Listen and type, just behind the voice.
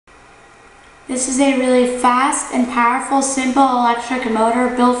This is a really fast and powerful simple electric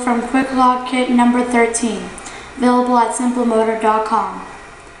motor built from Quick Lock Kit number 13, available at simplemotor.com.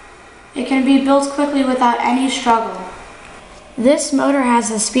 It can be built quickly without any struggle. This motor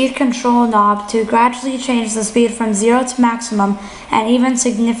has a speed control knob to gradually change the speed from 0 to maximum and even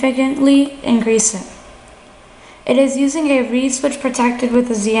significantly increase it. It is using a reed switch protected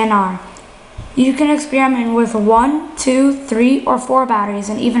with a ZNR. You can experiment with 1, 2, 3, or 4 batteries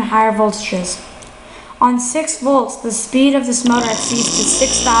and even higher voltages. On 6 volts, the speed of this motor exceeds to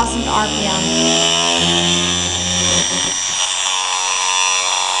 6,000 RPM.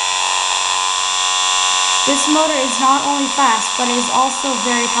 This motor is not only fast, but it is also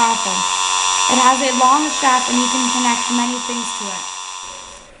very powerful. It has a long shaft and you can connect many things to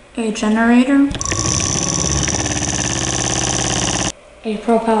it. A generator, a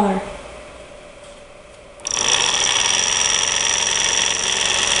propeller,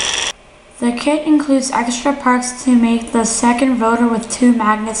 the kit includes extra parts to make the second rotor with 2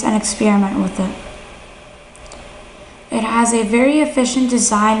 magnets and experiment with it. It has a very efficient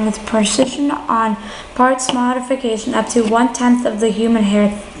design with precision on parts modification up to 1/10 of the human hair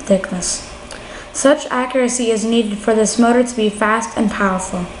thickness. Such accuracy is needed for this motor to be fast and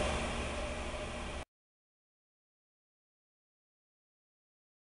powerful.